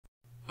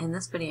in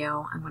this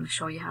video, I'm going to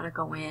show you how to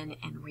go in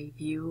and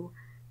review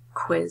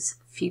quiz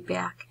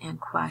feedback and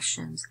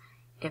questions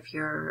if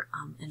your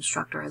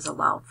instructor has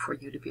allowed for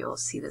you to be able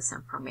to see this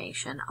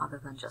information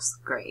other than just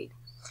the grade.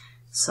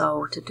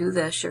 So to do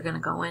this, you're going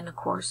to go into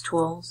Course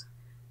Tools,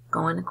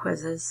 go into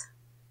Quizzes,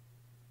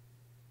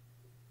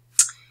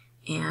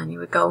 and you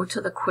would go to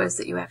the quiz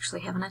that you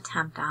actually have an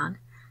attempt on.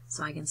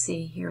 So I can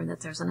see here that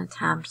there's an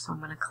attempt, so I'm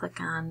going to click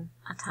on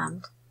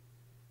Attempt.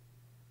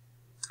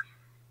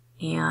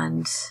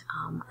 And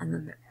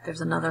then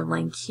there's another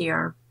link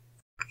here.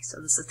 Okay,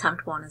 so this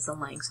attempt 1 is the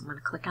link, so I'm going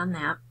to click on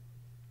that.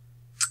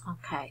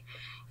 Okay,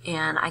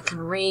 and I can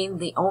read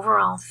the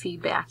overall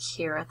feedback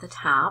here at the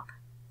top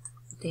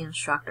the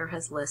instructor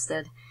has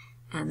listed,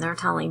 and they're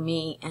telling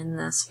me in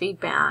this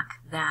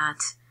feedback that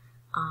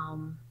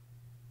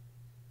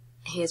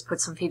he has put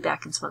some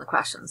feedback in some of the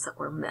questions that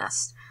were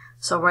missed.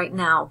 So right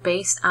now,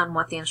 based on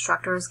what the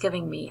instructor is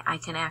giving me, I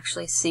can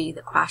actually see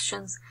the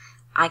questions,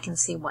 I can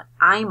see what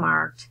I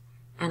marked,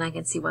 and I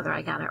can see whether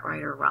I got it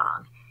right or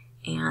wrong.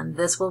 And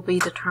this will be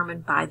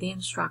determined by the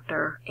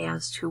instructor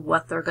as to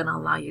what they're going to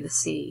allow you to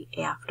see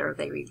after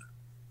they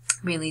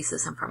release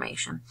this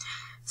information.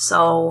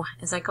 So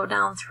as I go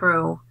down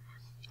through,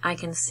 I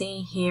can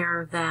see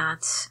here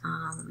that,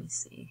 let me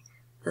see,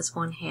 this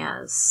one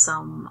has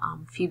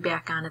some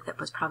feedback on it that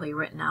was probably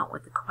written out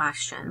with the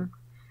question.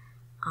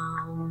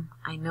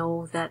 I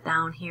know that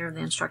down here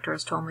the instructor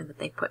has told me that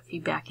they put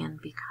feedback in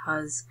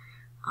because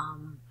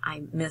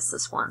I missed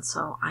this one,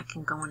 so I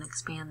can go and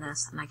expand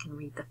this and I can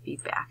read the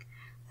feedback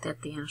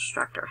that the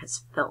instructor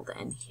has filled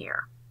in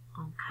here.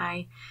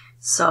 Okay,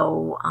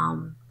 so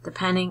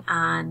depending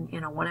on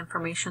what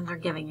information they're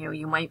giving you,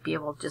 you might be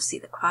able to just see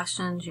the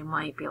questions, you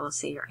might be able to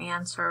see your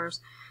answers,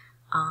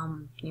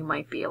 you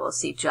might be able to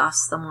see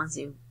just the ones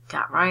you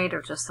got right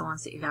or just the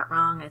ones that you got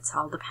wrong. It's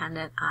all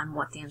dependent on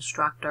what the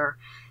instructor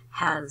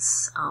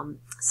has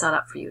set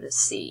up for you to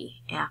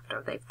see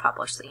after they've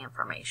published the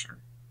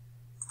information.